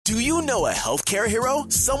Do you know a healthcare hero?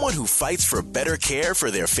 Someone who fights for better care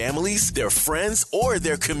for their families, their friends, or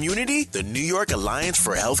their community? The New York Alliance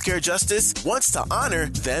for Healthcare Justice wants to honor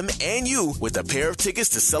them and you with a pair of tickets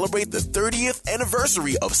to celebrate the 30th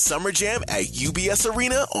anniversary of Summer Jam at UBS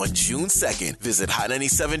Arena on June 2nd. Visit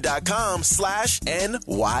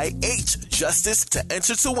hot97.com/NYH Justice to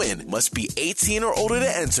enter to win. Must be 18 or older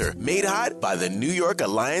to enter. Made hot by the New York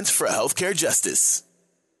Alliance for Healthcare Justice.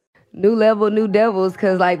 New level, new devils,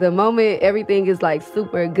 because like the moment everything is like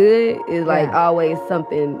super good is like always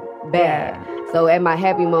something bad. So at my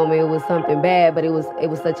happy moment it was something bad, but it was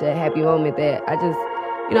such a happy moment that I just,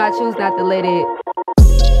 I choose not to let it.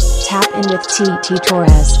 Tap in with T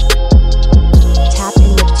Torres. Tap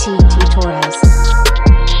in with T Torres.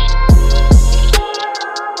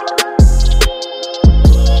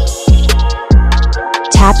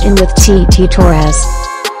 Tap in with T Torres.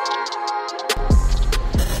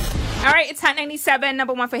 All right, it's Hot 97,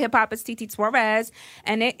 number one for hip hop. It's T Torres,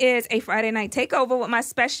 and it is a Friday night takeover with my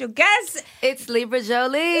special guest. It's Lebra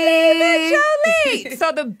Jolie. Lebra Jolie.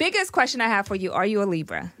 So the biggest question I have for you: are you a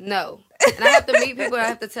Libra? No. And I have to meet people. I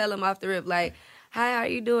have to tell them off the rip, like, "Hi, how are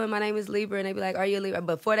you doing? My name is Lebra," and they be like, "Are you a Libra?"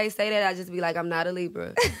 Before they say that, I just be like, "I'm not a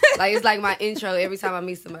Libra." Like it's like my intro every time I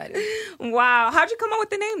meet somebody. Wow, how'd you come up with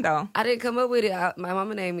the name though? I didn't come up with it. My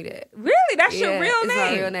mama named me that. Really? That's your real it's name?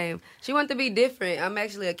 my real name. She wanted to be different. I'm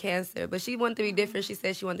actually a Cancer, but she wanted to be different. She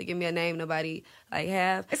said she wanted to give me a name nobody like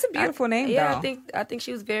have. It's a beautiful name, though. Yeah, I think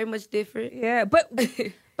she was very much different. Yeah, but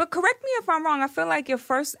correct me if I'm wrong. I feel like your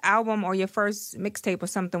first album or your first mixtape or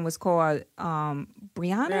something was called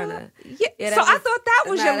Brianna. Yeah. So I thought that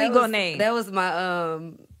was your legal name. That was my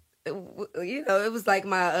it was like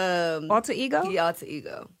my alter ego. Yeah, alter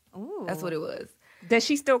ego. Ooh. That's what it was. Does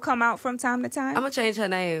she still come out from time to time? I'm gonna change her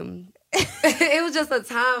name. It was just a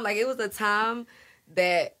time. Like it was a time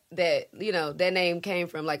that that name came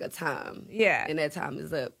from, like a time. Yeah. And that time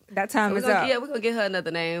is up. That time is up. Yeah, we're gonna get her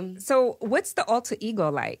another name. So what's the alter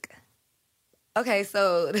ego like? Okay,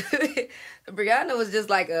 so Brianna was just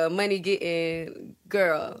like a money getting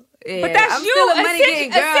girl. And but that's I'm still a money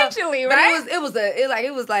getting girl. Essentially, right? But it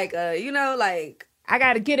was like I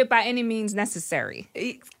gotta get it by any means necessary.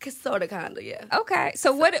 Sort of, kind of, yeah. Okay,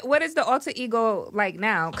 so what is the alter ego like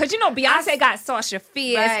now? Because Beyonce got Sasha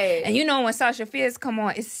Fierce, right. And when Sasha Fierce come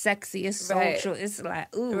on, it's sexy, it's social, it's like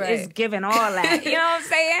it's giving all that. You know what I'm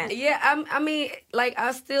saying? Yeah, I mean, like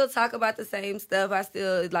I still talk about the same stuff. I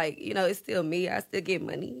still it's still me. I still get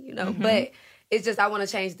money, but it's just I want to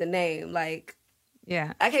change the name. Like,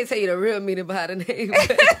 yeah, I can't tell you the real meaning behind the name.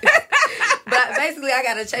 But basically, I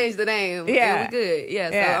gotta change the name. Yeah, we good.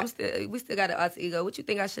 Yeah, so we still got an alter ego. What you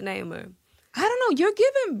think I should name her? I don't know. You're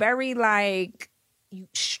giving very like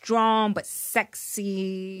strong but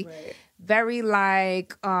sexy. Right. Very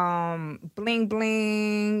like bling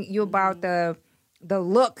bling. You about the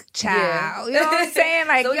look, child. You know what I'm saying?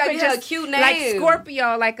 Like so we gotta get her a cute name, like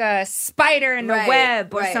Scorpio, like a spider in the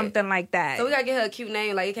web or something like that. So we gotta get her a cute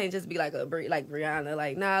name. Like it can't just be like Brianna.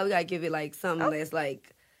 Like we gotta give it like something that's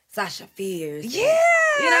like Sasha Fierce. Yeah.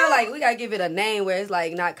 Like we gotta give it a name where it's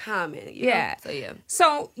like not common. You know? So yeah.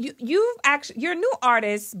 So you've actually, you're a new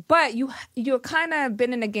artist, but you're kind of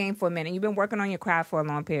been in the game for a minute. You've been working on your craft for a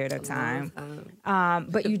long period of time.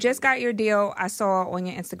 But you just got your deal. I saw on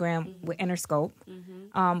your Instagram with Interscope.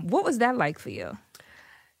 What was that like for you?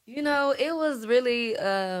 It was really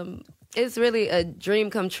it's really a dream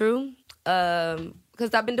come true.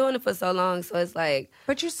 Because I've been doing it for so long, so it's like.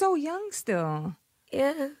 But you're so young still.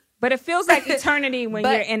 Yeah. But it feels like eternity when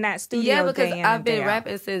you're in that studio. Yeah, because I've been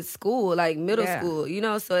rapping since school, like middle school,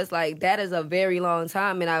 so it's like that is a very long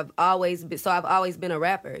time, and I've always been a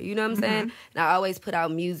rapper, you know what I'm saying? And I always put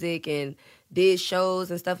out music and did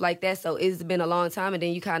shows and stuff like that, so it's been a long time, and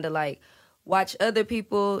then you kind of like watch other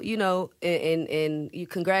people, and you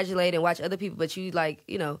congratulate and watch other people, but you like,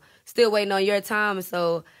 still waiting on your time,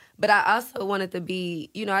 so. But I also wanted to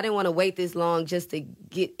be, I didn't want to wait this long just to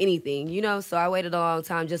get anything, so I waited a long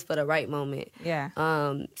time just for the right moment. Yeah.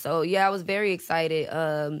 So yeah, I was very excited,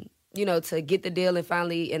 to get the deal and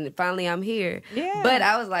finally I'm here. Yeah. But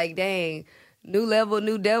I was like, dang, new level,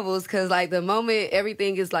 new devils, because like the moment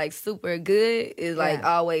everything is like super good is like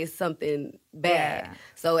always something bad. Yeah.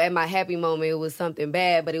 So at my happy moment it was something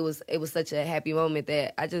bad, but it was such a happy moment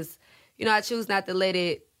that I just, I choose not to let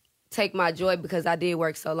it take my joy because I did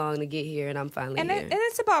work so long to get here and I'm finally here. And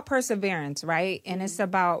it's about perseverance, right? And it's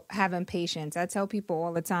about having patience. I tell people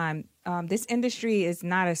all the time, this industry is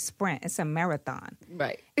not a sprint, it's a marathon.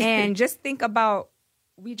 Right. And just think about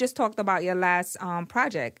we just talked about your last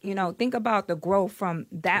project. You know, think about the growth from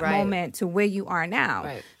that moment to where you are now.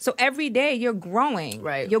 Right. So every day you're growing.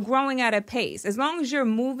 Right. You're growing at a pace. As long as you're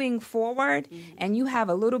moving forward and you have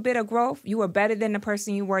a little bit of growth, you are better than the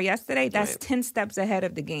person you were yesterday. That's 10 steps ahead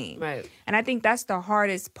of the game. Right. And I think that's the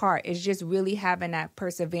hardest part, is just really having that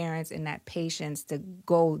perseverance and that patience to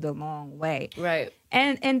go the long way. Right.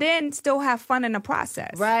 And then still have fun in the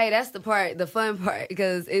process. Right. That's the fun part,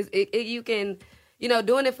 because you can, you know,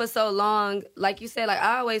 doing it for so long, like you said, like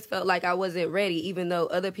I always felt like I wasn't ready, even though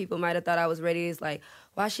other people might have thought I was ready. It's like,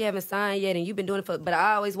 why she haven't signed yet? And you've been doing it but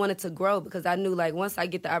I always wanted to grow, because I knew like once I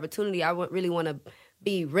get the opportunity, I really want to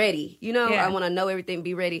be ready. You know, I want to know everything,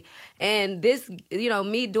 be ready. And this, you know,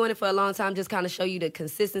 me doing it for a long time just kind of show you the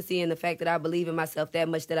consistency and the fact that I believe in myself that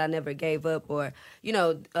much, that I never gave up, or, you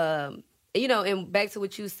know, and back to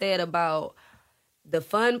what you said about the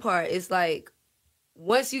fun part, it's like,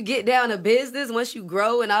 once you get down to business, once you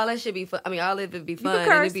grow and all that should be fun. I mean, all of it be fun. You can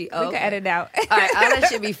curse. And it be, we can edit out. All right, all that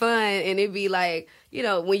should be fun. And it be like, you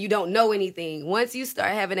know, when you don't know anything. Once you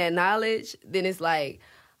start having that knowledge, then it's like,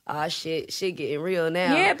 shit getting real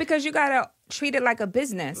now. Yeah, because you got to treat it like a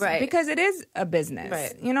business. Right. Because it is a business.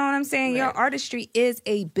 Right. You know what I'm saying? Right. Your artistry is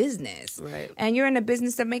a business. Right. And you're in the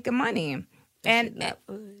business of making money. And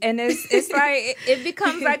and it's like it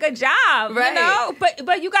becomes like a job, right. You know.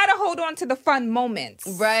 But you got to hold on to the fun moments,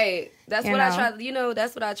 right? That's you what know? I tried. You know,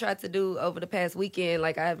 that's what I tried to do over the past weekend.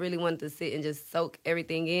 Like I really wanted to sit and just soak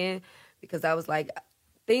everything in, because I was like,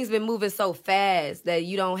 things been moving so fast that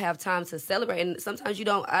you don't have time to celebrate. And sometimes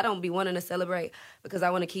I don't be wanting to celebrate, because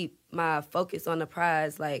I want to keep my focus on the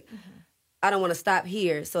prize. Like I don't want to stop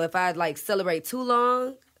here. So if I like celebrate too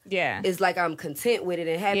long, it's like I'm content with it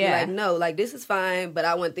and happy. Like, no, like this is fine, but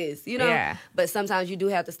I want this, you know? Yeah. But sometimes you do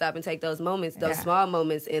have to stop and take those moments, those small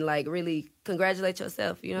moments, and like really congratulate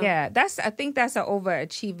yourself, you know? Yeah, I think that's an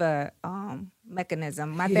overachiever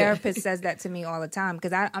mechanism. My therapist says that to me all the time,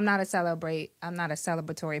 because I'm not a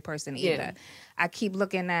celebratory person either. Yeah. I keep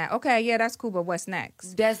looking at, okay, yeah, that's cool, but what's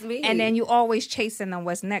next? That's me. And then you always chasing the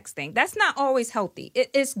what's next thing. That's not always healthy.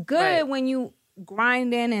 It's good when you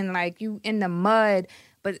grinding and like you in the mud,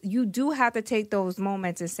 but you do have to take those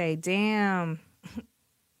moments and say, damn,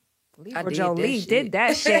 Jolie did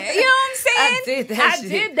that shit. You know what I'm saying? I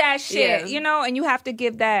did that shit. You know, and you have to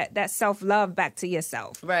give that self-love back to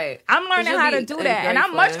yourself. Right. I'm learning how to do that. And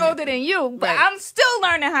I'm much older than you, but I'm still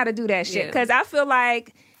learning how to do that shit. Because I feel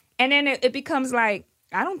like, and then it becomes like,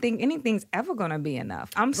 I don't think anything's ever going to be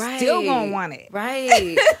enough. I'm still going to want it.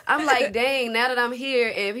 Right. I'm like, dang, now that I'm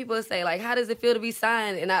here, and people say, like, how does it feel to be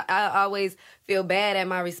signed? And I always feel bad at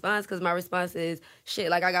my response, because my response is, shit,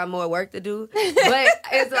 like, I got more work to do. But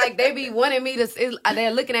it's like, they be wanting me to,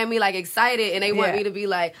 they're looking at me, like, excited, and they want me to be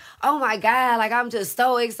like, oh, my God, like, I'm just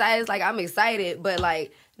so excited. It's like, I'm excited, but,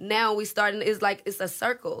 like, now we starting, it's like, it's a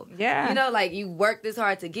circle. Yeah. You know, like, you work this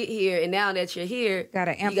hard to get here, and now that you're here,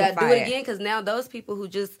 gotta amplify you got to do it again, because now those people who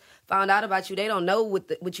just found out about you, they don't know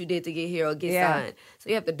what you did to get here or get signed. So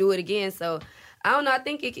you have to do it again. So I don't know. I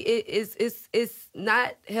think it's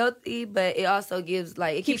not healthy, but it also gives,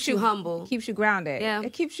 like, it keeps you humble, keeps you grounded. Yeah,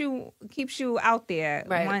 it keeps you out there,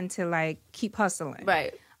 one to like keep hustling.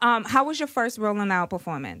 Right. How was your first Rolling Out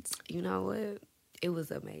performance? You know what? It was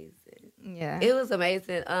amazing. Yeah, it was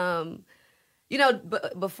amazing. You know,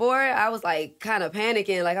 before I was like kind of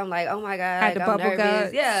panicking, like I'm like, oh my God, like, I'm nervous.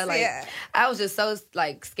 Guts. Yeah, like I was just so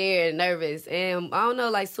like scared and nervous, and I don't know,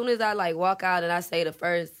 like soon as I like walk out and I say the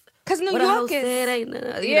first. Because New York is, New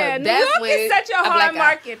York is such a hard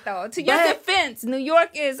market, though. To your defense, New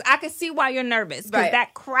York is, I can see why you're nervous, because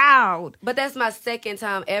that crowd. But that's my second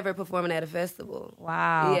time ever performing at a festival.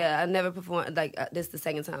 Wow. Yeah, I never performed, like, this is the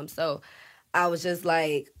second time. So I was just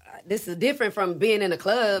like, this is different from being in a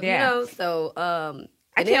club, you know? So,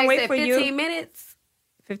 I can't wait for 15 minutes.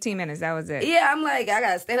 15 minutes, that was it. Yeah, I'm like, I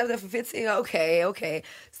got to stand up there for 15. Okay.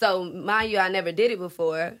 So, mind you, I never did it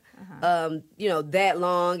before, you know, that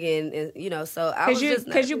long. And you know, so I was just...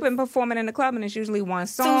 Because you've been performing in the club, and it's usually one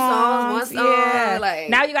song. 2 songs, 1 song. Yeah. Like,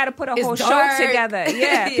 now you got to put a whole dark. show together.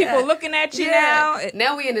 Yeah, people looking at you now.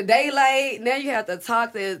 Now we in the daylight. Now you have to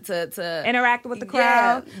talk to interact with the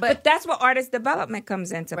crowd. Yeah, but that's what artist development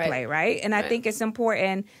comes into play, right? And I think it's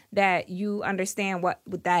important that you understand what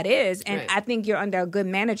that is. And I think you're under a good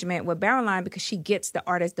management with Barreline, because she gets the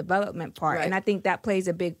artist development part. And I think that plays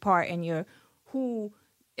a big part in your who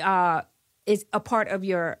is a part of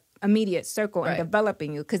your immediate circle in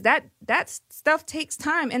developing you, because that stuff takes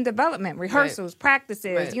time in development, rehearsals,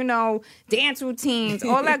 practices, you know, dance routines,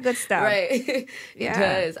 all that good stuff. It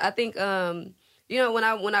does. I think you know, when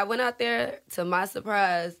I went out there, to my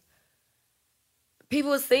surprise,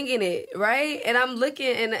 people singing it, right? And I'm looking,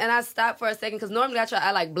 and I stop for a second, because normally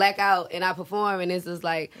I like black out and I perform, and it's just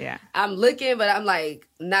like, I'm looking, but I'm like,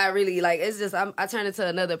 not really, like, it's just, I turn into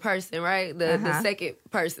another person, right? The second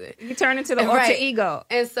person. You turn into the alter ego.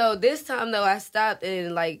 And so this time, though, I stopped,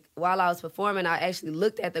 and like, while I was performing, I actually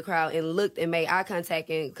looked at the crowd and looked and made eye contact,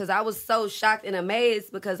 and because I was so shocked and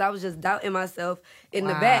amazed, because I was just doubting myself in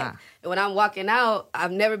the back. And when I'm walking out,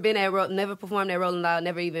 I've never been never performed at Rolling Loud,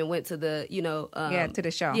 never even went to the, to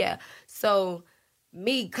the show. Yeah. So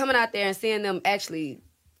me coming out there and seeing them actually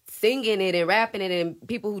singing it and rapping it, and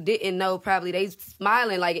people who didn't know, probably they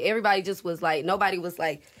smiling, like everybody just was like, nobody was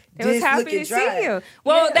like, they was happy to see you.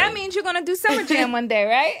 Well, that means you're going to do Summer Jam one day,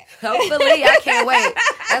 right? Hopefully. I can't wait.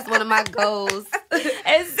 That's one of my goals.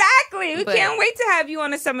 Exactly. We can't wait to have you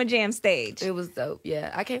on the Summer Jam stage. It was dope.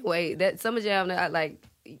 Yeah, I can't wait. That Summer Jam,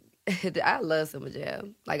 I love Summer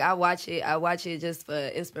Jam. Like, I watch it just for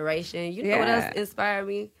inspiration. You know what else inspired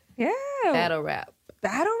me? Yeah. Battle rap.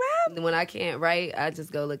 Battle rap? When I can't write, I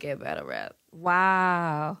just go look at battle rap.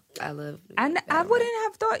 Wow. I love I wouldn't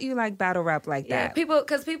have thought you like battle rap like that.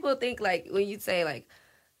 Because people think, like, when you say, like,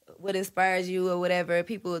 what inspires you or whatever,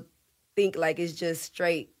 people think, like, it's just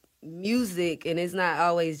straight music, and it's not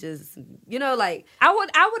always just, like. I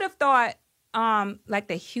would have thought, like,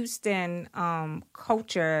 the Houston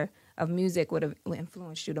culture of music would have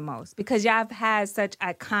influenced you the most, because y'all have had such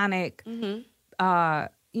iconic,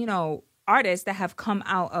 artists that have come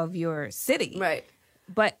out of your city. Right.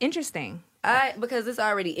 But interesting. Because it's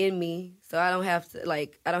already in me, so I don't have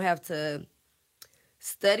to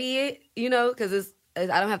study it, because I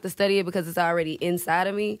don't have to study it because it's already inside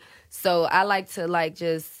of me. So I like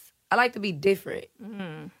to be different.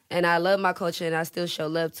 Mm-hmm. And I love my culture, and I still show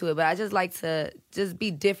love to it, but I just like to just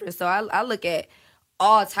be different. So I look at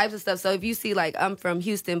all types of stuff. So if you see, like, I'm from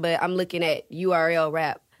Houston, but I'm looking at URL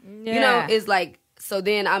rap, it's like, so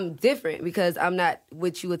then I'm different, because I'm not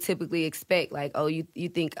what you would typically expect. Like, oh, you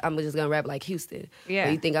think I'm just going to rap like Houston. Yeah.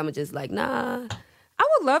 Or you think I'm just like, nah. I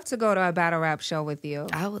would love to go to a battle rap show with you.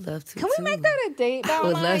 I would love to, Can we make that a date? I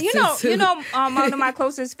would love to, one of my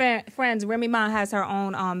closest friends, Remy Ma, has her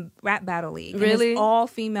own rap battle league. Really? It's all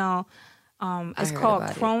female. It's called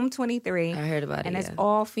Chrome 23. I heard about it. And it's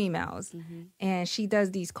all females. Mm-hmm. And she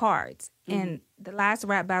does these cards. Mm-hmm. And the last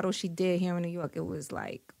rap battle she did here in New York, it was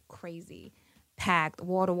like crazy. Packed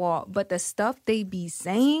wall to wall, but the stuff they be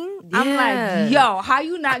saying, I'm like, yo, how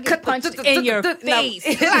you not get punched in your face?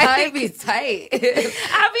 It be tight. I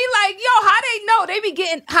be like, yo, how they know? They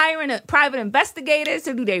be hiring private investigators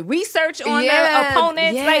to do their research on their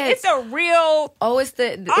opponents. Yes. Like, it's a real it's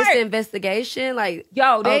the investigation. Like,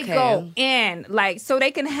 yo, they go in, like, so they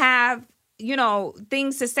can have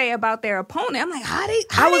things to say about their opponent. I'm like,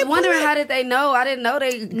 I was wondering, how did they know? I didn't know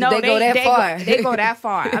they go that far. They go that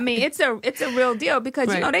far. I mean, it's a real deal, because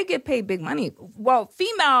they get paid big money. Well,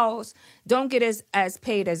 females don't get as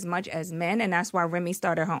paid as much as men, and that's why Remy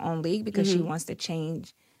started her own league, because she wants to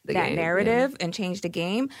change that narrative and change the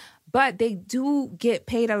game. But they do get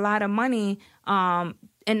paid a lot of money.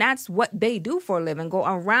 And that's what they do for a living. Go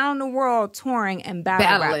around the world touring and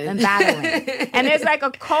battling. And there's like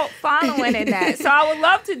a cult following in that. So I would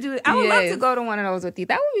love to do it. I would love to go to one of those with you.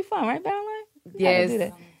 That would be fun, right, battling?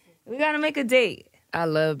 Yes. We got to make a date. I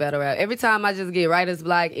love battle rap. Every time I just get writer's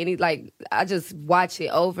block, I just watch it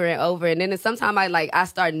over and over. And then sometimes I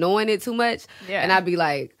start knowing it too much. Yeah. And I be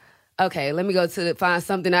like, okay, let me go find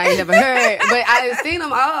something I ain't never heard. But I've seen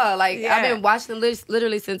them all. Like, I've been watching them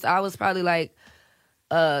literally since I was probably like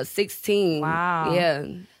 16. Wow. Yeah.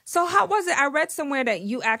 So how was it? I read somewhere that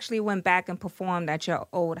you actually went back and performed at your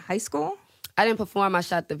old high school. I didn't perform. I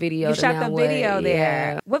shot the video. You shot the video there.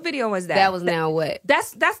 Yeah. What video was that? That was Now What.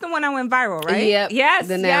 That's the one that went viral, right? Yep. Yes.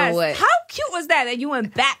 The Now What. How cute was that you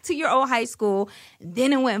went back to your old high school,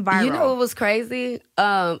 then it went viral? You know what was crazy?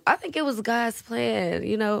 I think it was God's plan,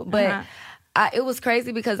 but it was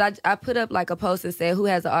crazy because I put up like a post and said, who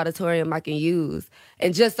has an auditorium I can use?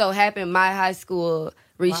 And just so happened my high school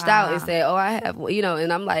reached out and said, oh, I have,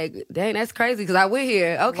 and I'm like, dang, that's crazy because I went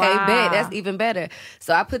here. Okay, bet. That's even better.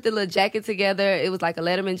 So I put the little jacket together. It was like a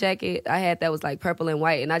Letterman jacket I had that was like purple and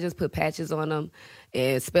white, and I just put patches on them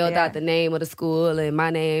and spelled out the name of the school and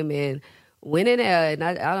my name and went in there. And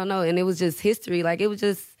I don't know. And it was just history. Like, it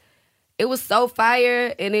was so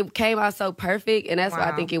fire, and it came out so perfect, and that's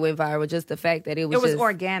why I think it went viral. Just the fact that it was just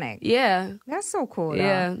organic. Yeah. That's so cool,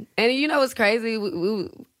 yeah. And what's crazy?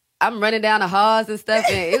 I'm running down the halls and stuff,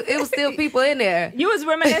 and it was still people in there. You was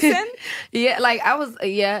reminiscing? Yeah, like I was,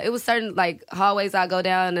 it was certain like hallways I go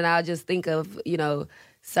down, and I'll just think of,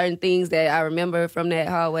 certain things that I remember from that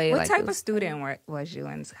hallway. What type of student was you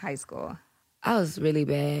in high school? I was really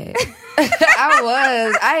bad.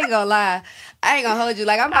 I ain't gonna lie. I ain't gonna hold you.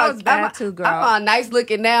 Like I was bad too, girl. I'm all nice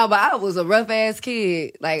looking now, but I was a rough ass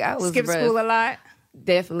kid. Like I was Skip rough. school a lot.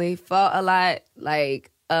 Definitely fought a lot.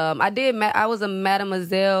 Like I was a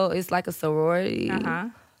mademoiselle. It's like a sorority.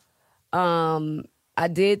 I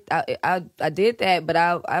did that, but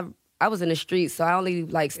I was in the streets, so I only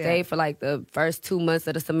like stayed for like the first 2 months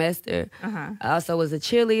of the semester. I also was a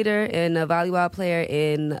cheerleader and a volleyball player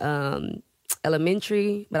in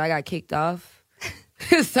elementary, but I got kicked off.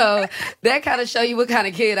 So that kind of show you what kind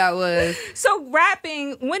of kid I was. So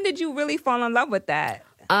rapping, when did you really fall in love with that?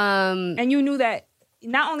 And you knew that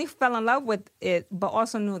not only fell in love with it, but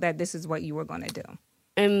also knew that this is what you were going to do.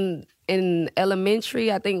 In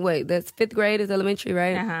elementary, I think, that's 5th grade is elementary,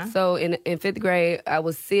 right? So in 5th grade, I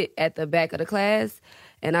would sit at the back of the class,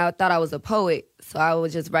 and I thought I was a poet. So I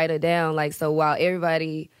would just write it down. Like, so while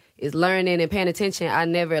everybody is learning and paying attention, I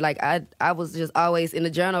never, like, I was just always in the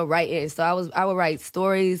journal writing. So I would write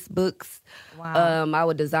stories, books. Wow. I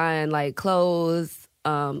would design, like, clothes,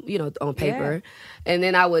 on paper. Yeah. And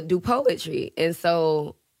then I would do poetry. And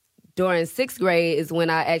so during 6th grade is when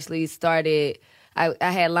I actually started... I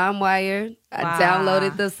had LimeWire. I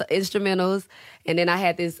downloaded the instrumentals, and then I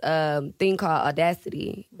had this thing called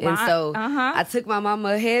Audacity. And so I took my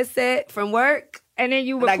mama headset from work. And then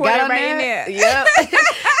you recorded right in there. Yep.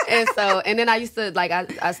 and then I used to, like,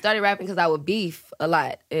 I started rapping because I would beef a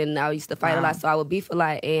lot, and I used to fight a lot, so I would beef a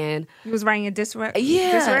lot. And you was writing your diss record?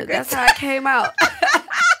 Yeah, that's how I came out.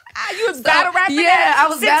 You was battle rapping? Yeah, I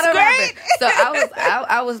was battle rapping. So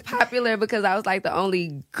I was popular because I was like the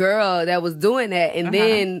only girl that was doing that, and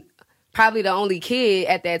then probably the only kid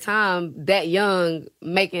at that time that young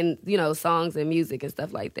making songs and music and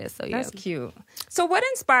stuff like that. So yeah, that's cute. So what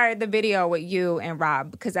inspired the video with you and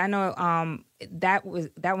Rob? Because I know that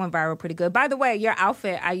went viral pretty good. By the way, your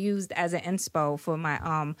outfit I used as an inspo for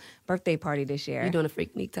my birthday party this year. You doing a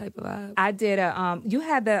Freaknik type of vibe? I did you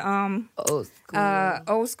had the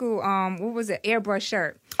old school what was it, airbrush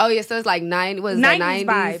shirt. Oh yeah, so it's like 90s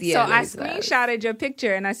vibes. Yeah, so I screenshotted your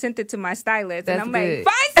picture and I sent it to my stylist. That's and I'm good.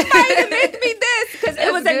 like, find somebody to make me this, because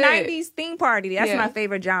it was good. a 90s theme party. That's my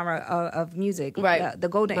favorite genre of music. Right, the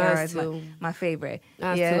golden era is my favorite.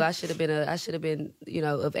 Mine too. I should have been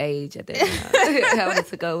of age at that time. I would have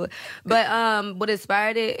took over. But what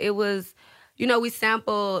inspired it was, we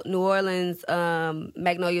sampled New Orleans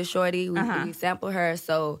Magnolia Shorty. We sampled her,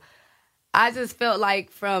 so I just felt like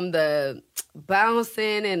from the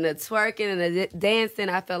bouncing and the twerking and the dancing,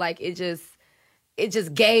 I felt like it just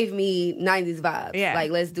gave me 90s vibes. Yeah.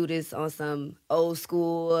 Like, let's do this on some old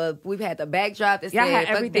school. We've had the backdrop that said,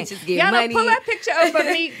 fuck bitches get money. Pull that picture up of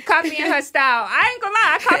me copying her style. I ain't gonna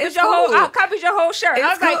lie, I copied your whole shirt. I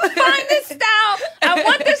was like, find this style. I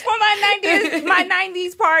want this for my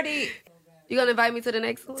 90s party. You gonna invite me to the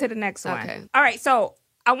next one? To the next one. Okay. All right, so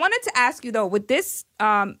I wanted to ask you, though, with this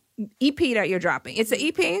EP that you're dropping, it's an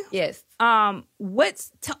EP? Yes.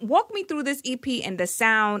 Walk me through this EP and the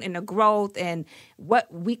sound and the growth and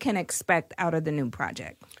what we can expect out of the new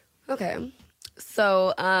project. Okay.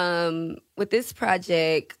 So with this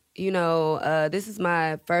project, this is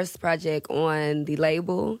my first project on the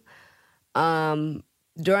label. During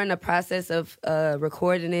the process of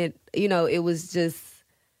recording it, it was just,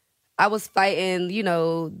 I was fighting,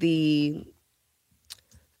 how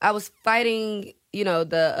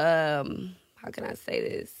can I say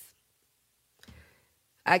this?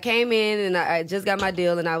 I came in and I just got my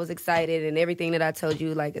deal and I was excited, and everything that I told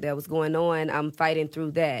you, like, that was going on, I'm fighting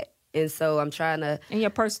through that. And so I'm trying to... In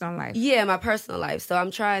your personal life? Yeah, my personal life. So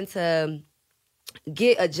I'm trying to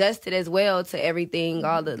get adjusted as well to everything,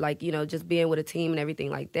 all the, like, just being with a team and everything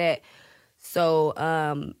like that. So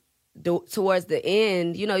towards the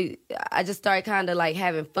end, I just started kind of like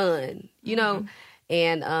having fun,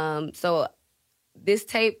 And so this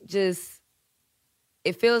tape just,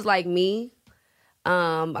 it feels like me.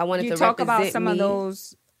 I wanted to represent me. You talk about some of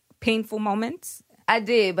those painful moments? I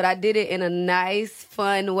did, but I did it in a nice,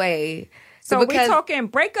 fun way. So we talking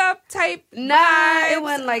breakup type? Nah, vibes? It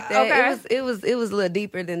wasn't like that. Okay. It was a little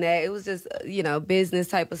deeper than that. It was just business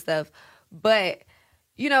type of stuff. But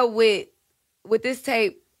with this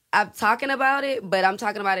tape, I'm talking about it, but I'm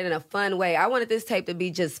talking about it in a fun way. I wanted this tape to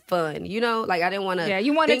be just fun, like I didn't want to. Yeah,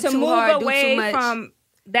 you wanted to move away from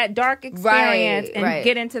that dark experience and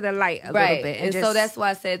get into the light a little bit. And so that's why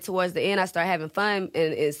I said towards the end I started having fun,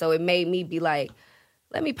 and so it made me be like,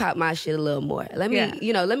 let me pop my shit a little more. Let me,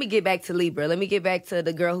 let me get back to Lebra. Let me get back to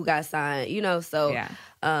the girl who got signed. So. Yeah.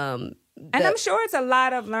 And I'm sure it's a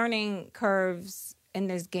lot of learning curves in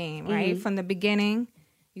this game, right? Mm-hmm. From the beginning,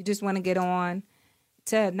 you just want to get on.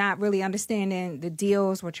 to not really understanding the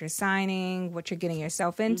deals, what you're signing, what you're getting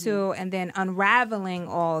yourself into, and then unraveling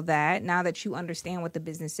all that. Now that you understand what the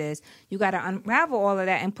business is, you got to unravel all of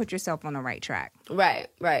that and put yourself on the right track. Right.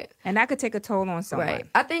 And that could take a toll on someone. Right.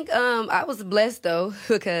 I think I was blessed, though,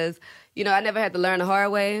 because, I never had to learn the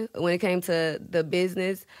hard way when it came to the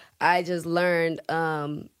business. I just learned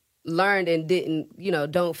and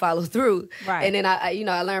didn't, don't follow through. Right. And then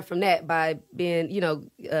I learned from that by being,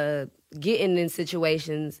 getting in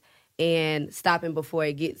situations and stopping before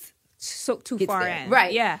it gets too far there. in.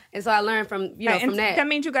 Right. Yeah. And so I learned from, from that. That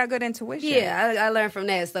means you got good intuition. Yeah, I learned from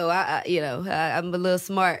that. So I'm a little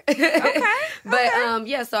smart. Okay. But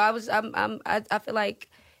so I feel like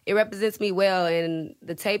it represents me well, and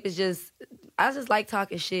the tape is I just like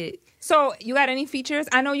talking shit. So you got any features?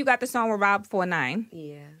 I know you got the song with Rob 49.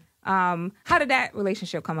 Yeah. How did that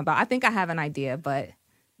relationship come about? I think I have an idea, but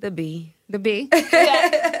The B.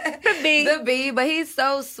 Yeah. The B. But he's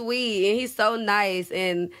so sweet and he's so nice,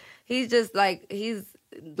 and he's just like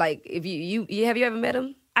if you have you ever met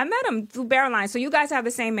him? I met him through Barreline. So you guys have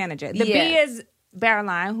the same manager. The B is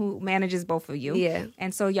Barreline, who manages both of you. Yeah.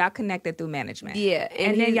 And so y'all connected through management. Yeah.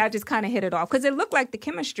 And then y'all just kind of hit it off. Because it looked like the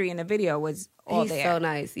chemistry in the video was all he's there. So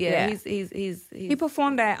nice. Yeah. He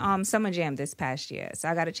performed at Summer Jam this past year. So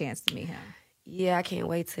I got a chance to meet him. Yeah, I can't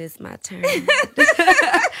wait till it's my turn.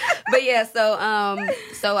 But yeah, so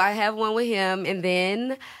I have one with him, and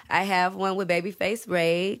then I have one with Babyface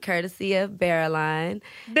Ray, courtesy of Barreline.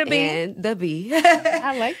 The B. And The B.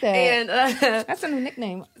 I like that. And that's a new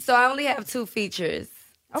nickname. So I only have 2 features.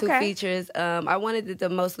 Okay. 2 features. I wanted it to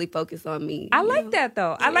mostly focus on me. I like that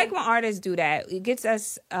though. Yeah. I like when artists do that. It gives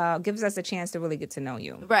us a chance to really get to know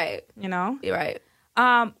you. Right. You're right.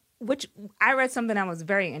 Which I read something that was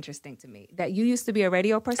very interesting to me, that you used to be a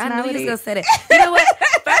radio personality. I knew you was going to say that. You know what?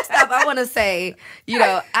 First off, I want to say,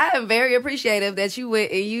 I am very appreciative that you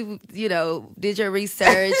went and you did your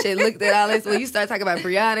research and looked at all this. When you started talking about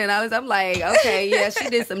Brianna and all this, I'm like, okay, yeah, she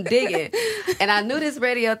did some digging. And I knew this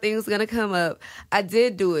radio thing was going to come up. I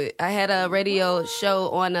did do it. I had a radio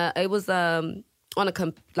show on on a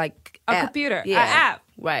computer, yeah, an app.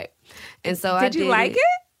 Right. And so did you like it?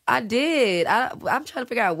 I did. I'm trying to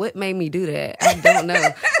figure out what made me do that. I don't know.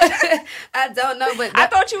 I don't know, but I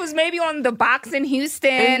thought you was maybe on the box in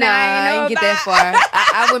Houston. No, I didn't get that far.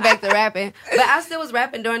 I went back to rapping, but I still was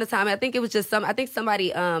rapping during the time. I think it was just I think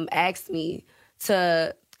somebody asked me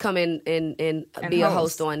to come in and be a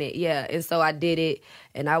host on it. Yeah, and so I did it,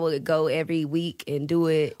 and I would go every week and do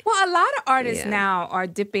it. Well, a lot of artists now are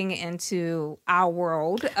dipping into our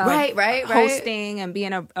world of right. hosting and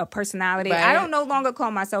being a personality. Right. I don't no longer call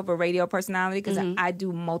myself a radio personality because I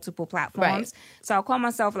do multiple platforms. Right. So I call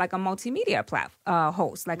myself like a multimedia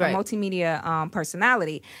host, like a multimedia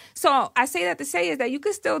personality. So I say that to say is that you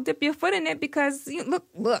can still dip your foot in it because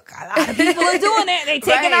look, a lot of people are doing it. They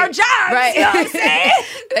taking our jobs. Right. You know what I'm saying?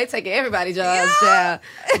 They taking everybody's jobs, child.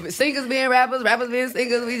 Singers being rappers being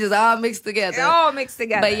singers. We just all mixed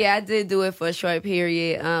together. But yeah, I did do it for a short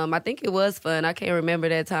period. I think it was fun. I can't remember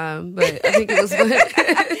that time, but I think it was fun.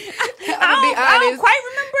 I don't quite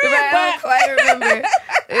remember it. Right, I don't quite remember.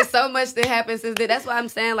 There's so much that happened since then. That's why I'm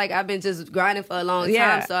saying, like, I've been just grinding for a long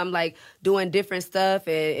time. So I'm like doing different stuff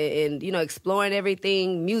and exploring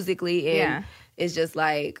everything musically. And it's just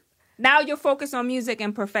like, now you're focused on music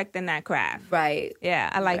and perfecting that craft. Right. Yeah,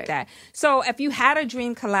 I like that. So if you had a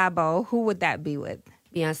dream collabo, who would that be with?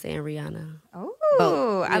 Beyonce and Rihanna.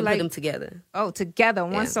 Oh, I like them together. Oh, together,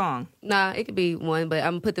 one song. Nah, it could be one, but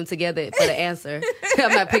I'm gonna put them together for the answer.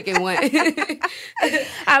 I'm not picking one.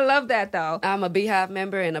 I love that though. I'm a Beehive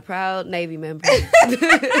member and a proud Navy member.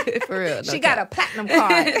 For real. She got a platinum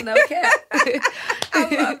card. No cap.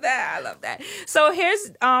 I love that. So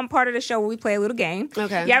here's part of the show where we play a little game.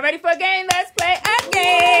 Okay. Y'all ready for a game? Let's play a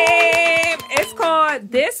game. It's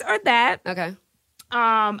called This or That. Okay.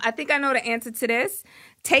 I think I know the answer to this.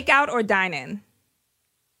 Take out or dine in?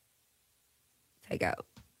 Take out.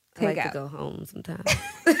 Take I like out. to go home sometimes.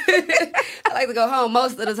 I like to go home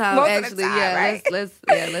most of the time. Actually, right?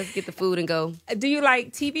 Let's get the food and go. Do you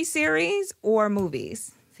like TV series or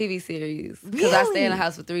movies? TV series. Because I stay in the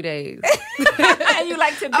house for 3 days. And you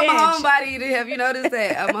like to binge. I'm a homebody. Have you noticed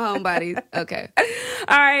that? I'm a homebody. Okay.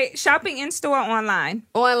 All right. Shopping in store or online?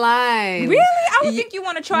 Online. Really? I would think you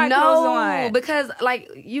want to try clothes on. No, because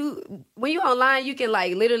when you online, you can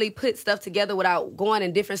like literally put stuff together without going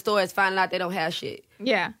in different stores, finding out they don't have shit.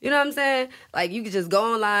 Yeah. You know what I'm saying? Like you can just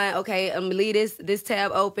go online. Okay, I'm gonna leave this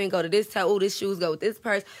tab open. Go to this tab. Oh, this shoes go with this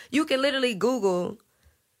purse. You can literally Google.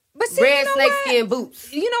 But see, red snakeskin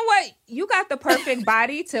boots. You know what? You got the perfect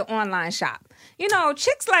body to online shop.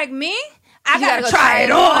 Chicks like me, I gotta try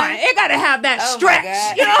it on. It gotta have that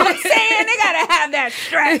stretch. You know what I'm saying? It gotta have that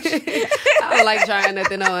stretch. I don't like trying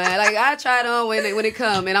nothing on. Like I try it on when it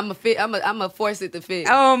come, and I'm a force it to fit.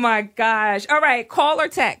 Oh my gosh! All right, call or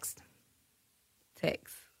text?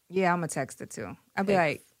 Text. Yeah, I'm a texter too. I'll be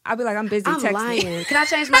like, I'm busy I'm texting. lying. Can I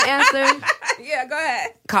change my answer? Yeah, go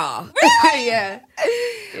ahead. Call. yeah.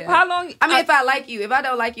 How long? I mean, if I like you, if I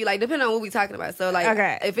don't like you, like depending on what we talking about. So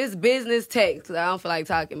like, if it's business, text. I don't feel like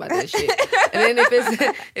talking about that shit. And then if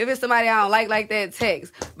it's somebody I don't like that,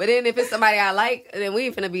 text. But then if it's somebody I like, then we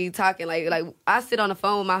ain't finna be talking. Like I sit on the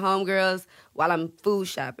phone with my homegirls while I'm food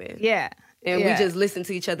shopping. Yeah. And we just listen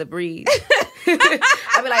to each other breathe.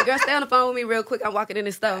 I be like, girl, stay on the phone with me real quick. I'm walking in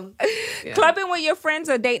the store. Yeah. Clubbing with your friends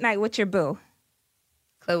or date night with your boo?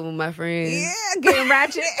 Clubbing with my friends. Yeah, getting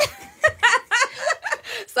ratchet.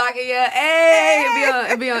 Stalking your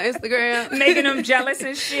and be on Instagram. Making them jealous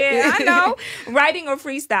and shit. I know. Writing or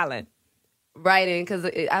freestyling? Writing, because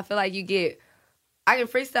I feel like I can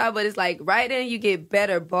freestyle, but it's like writing, you get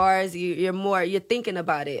better bars. You're thinking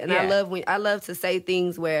about it, and I love to say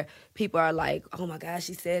things where people are like, "Oh my gosh,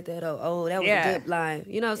 she said that," or "Oh, that was a good line,"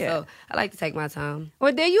 you know. So I like to take my time.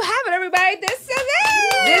 Well, there you have it, everybody. This is it.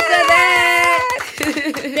 This is that.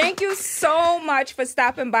 Thank you so much for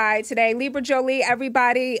stopping by today, Lebra Jolie.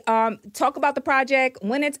 Everybody, talk about the project,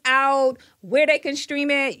 when it's out, where they can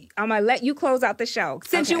stream it. I'm gonna let you close out the show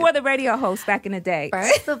since you were the radio host back in the day.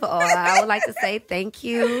 First of all, I would like to say thank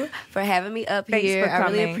you for having me up here. I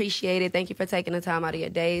really appreciate it. Thank you for taking the time out of your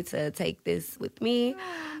day to take this with me.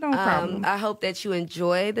 No problem. I hope that you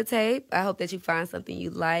enjoy the tape. I hope that you find something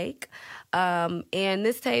you like. And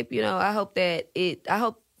this tape, I hope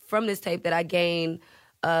from this tape that I gain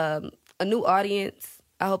a new audience.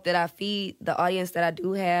 I hope that I feed the audience that I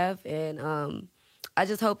do have. And I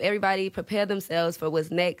just hope everybody prepare themselves for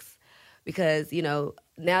what's next. Because,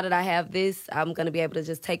 now that I have this, I'm going to be able to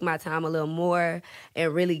just take my time a little more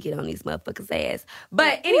and really get on these motherfuckers' ass.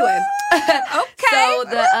 But anyway, okay. So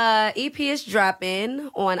the EP is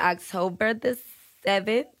dropping on October the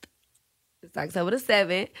 7th. It's October the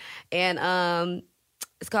 7th. And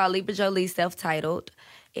it's called Lebra Jolie, self-titled.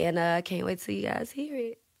 And I can't wait till you guys hear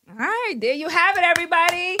it. All right, there you have it,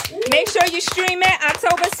 everybody. Make sure you stream it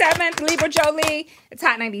October 7th, Lebra Jolie. It's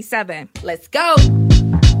Hot 97. Let's go.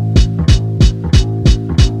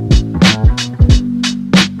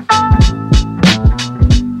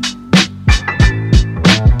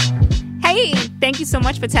 Hey, thank you so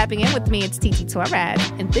much for tapping in with me. It's TT Torres,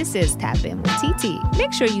 and this is Tap In with TT.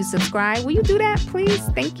 Make sure you subscribe. Will you do that, please?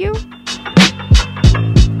 Thank you.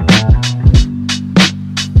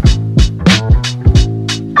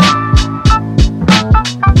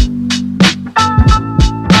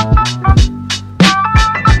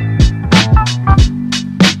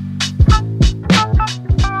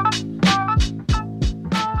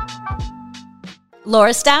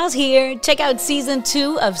 Laura Stiles here. Check out Season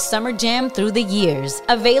 2 of Summer Jam Through the Years,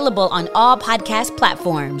 available on all podcast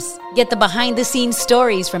platforms. Get the behind-the-scenes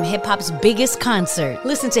stories from hip-hop's biggest concert.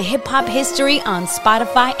 Listen to Hip Hop History on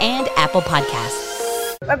Spotify and Apple Podcasts.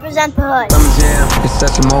 Represent the hood. Summer Jam, it's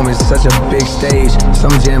such a moment, it's such a big stage.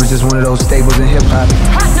 Summer Jam is just one of those staples in hip-hop.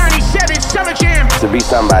 Hot 97 Summer Jam. To be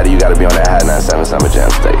somebody, you gotta be on that Hot 97 Summer Jam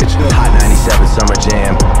stage. Hot 97 Summer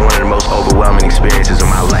Jam, One of the most overwhelming experiences of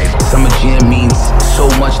my life. Summer Jam means so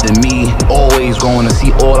much to me. Always going to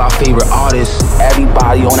see all our favorite artists.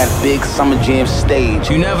 Everybody on that big Summer Jam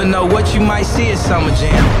stage. You never know what you might see at Summer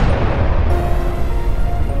Jam.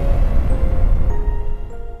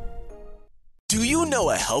 Do you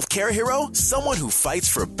know a healthcare hero? Someone who fights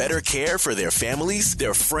for better care for their families,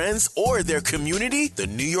 their friends, or their community? The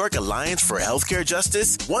New York Alliance for Healthcare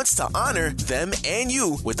Justice wants to honor them and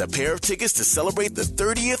you with a pair of tickets to celebrate the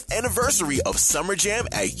 30th anniversary of Summer Jam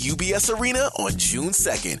at UBS Arena on June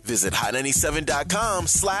 2nd. Visit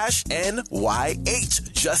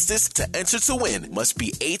hot97.com/NYH Justice to enter to win. Must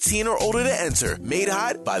be 18 or older to enter. Made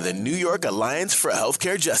hot by the New York Alliance for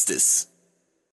Healthcare Justice.